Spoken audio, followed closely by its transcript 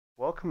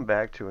Welcome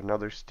back to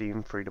another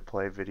Steam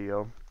free-to-play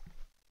video.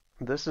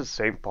 This is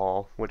St.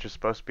 Paul, which is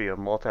supposed to be a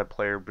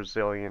multiplayer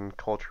Brazilian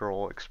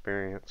cultural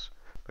experience,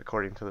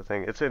 according to the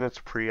thing. It's in its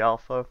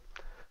pre-alpha,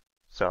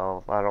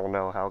 so I don't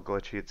know how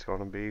glitchy it's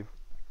going to be.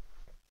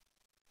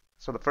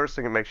 So the first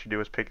thing it makes you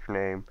do is pick your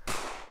name,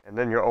 and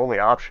then your only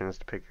option is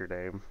to pick your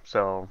name,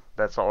 so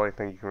that's the only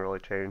thing you can really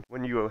change.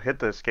 When you hit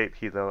the escape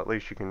key though, at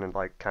least you can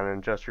like kind of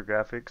adjust your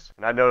graphics.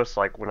 And I noticed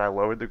like when I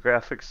lowered the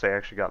graphics, they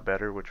actually got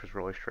better, which was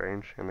really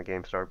strange, and the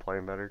game started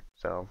playing better.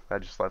 So I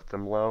just left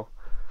them low.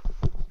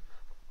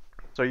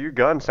 So your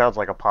gun sounds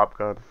like a pop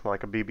gun,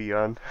 like a BB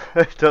gun.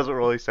 It doesn't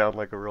really sound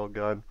like a real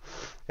gun.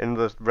 And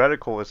the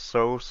reticle is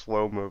so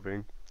slow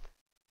moving.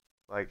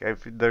 Like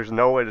if there's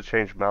no way to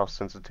change mouse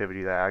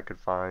sensitivity that I could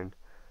find.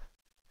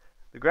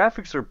 The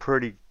graphics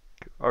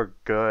are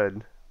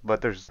good, but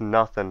there's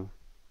nothing,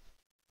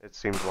 it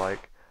seems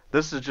like.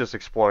 This is just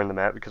exploring the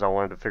map because I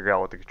wanted to figure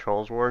out what the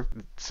controls were,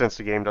 since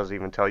the game doesn't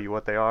even tell you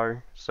what they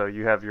are. So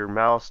you have your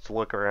mouse to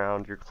look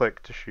around, your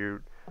click to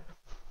shoot,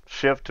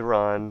 shift to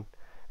run,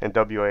 and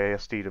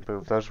WASD to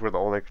move. Those were the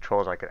only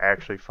controls I could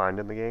actually find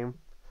in the game.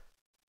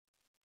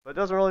 But it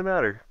doesn't really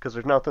matter, because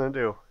there's nothing to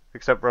do,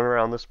 except run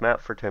around this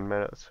map for 10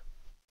 minutes.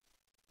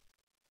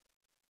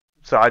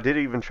 So I did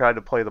even try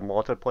to play the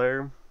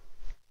multiplayer,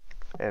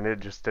 and it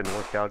just didn't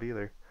work out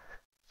either.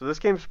 So this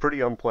game's pretty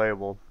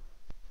unplayable.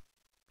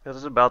 This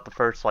is about the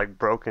first like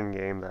broken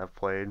game that I've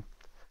played.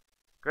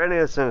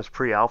 Granted, it's in its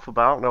pre-alpha,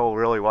 but I don't know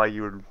really why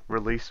you would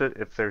release it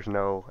if there's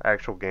no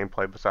actual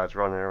gameplay besides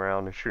running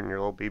around and shooting your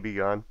little BB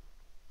gun.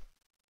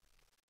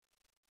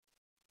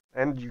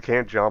 And you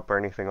can't jump or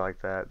anything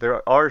like that.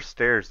 There are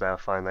stairs that I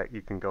find that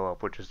you can go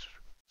up, which is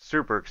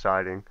super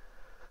exciting.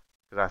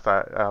 Because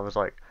I was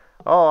like,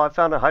 oh, I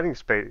found a hiding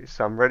space.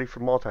 I'm ready for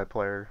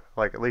multiplayer.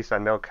 Like, at least I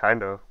know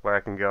kind of where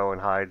I can go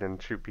and hide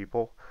and shoot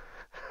people.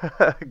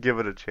 Give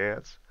it a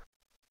chance.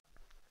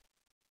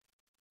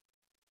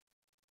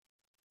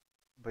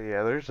 But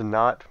yeah, there's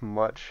not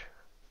much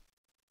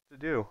to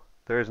do.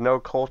 There's no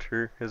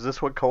culture. Is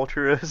this what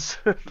culture is?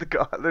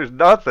 God, there's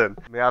nothing.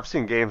 I mean, I've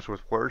seen games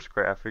with worse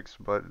graphics,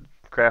 but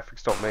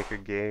graphics don't make a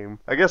game.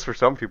 I guess for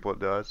some people it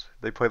does.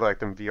 They play like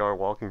them VR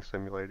walking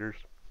simulators.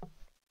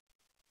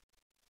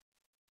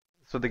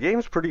 So the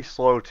game's pretty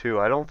slow too.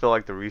 I don't feel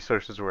like the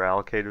resources were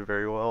allocated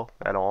very well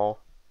at all.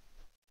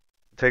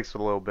 It takes a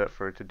little bit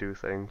for it to do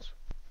things.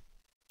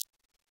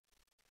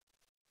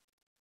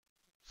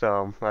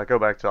 So I go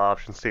back to the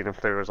options, seeing if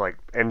there was like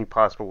any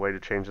possible way to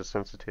change the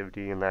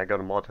sensitivity, and then I go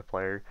to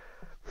multiplayer.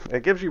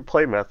 It gives you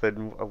play method,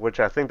 which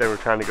I think they were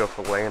trying to go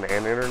for LAN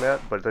and internet,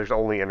 but there's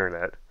only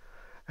internet.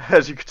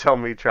 As you can tell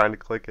me trying to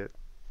click it.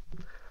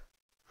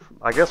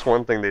 I guess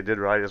one thing they did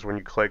right is when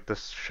you click,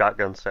 this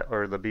shotgun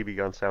or the BB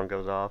gun sound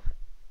goes off.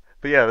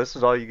 But yeah, this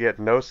is all you get.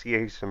 No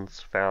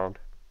CAtions found.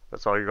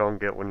 That's all you're going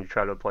to get when you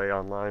try to play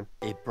online.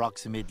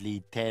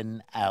 Approximately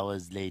 10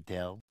 hours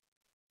later.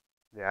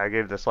 Yeah, I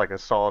gave this like a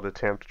solid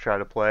attempt to try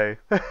to play,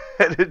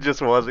 and it just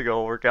wasn't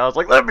going to work out. I was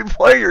like, let me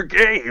play your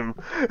game!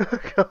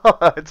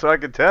 God, so I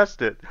could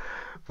test it.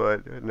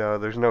 But no,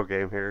 there's no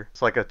game here.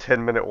 It's like a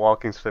 10-minute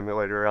walking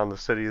simulator around the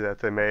city that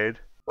they made.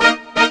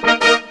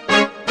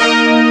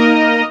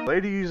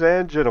 Ladies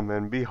and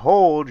gentlemen,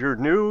 behold your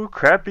new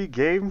crappy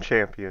game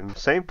champion.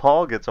 St.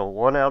 Paul gets a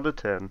 1 out of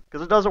 10.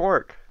 Because it doesn't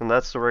work. And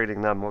that's the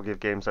rating that I'm going to give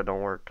games that don't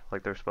work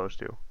like they're supposed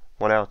to.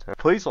 1 out of 10.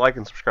 Please like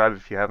and subscribe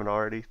if you haven't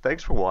already.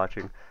 Thanks for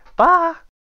watching. Bye!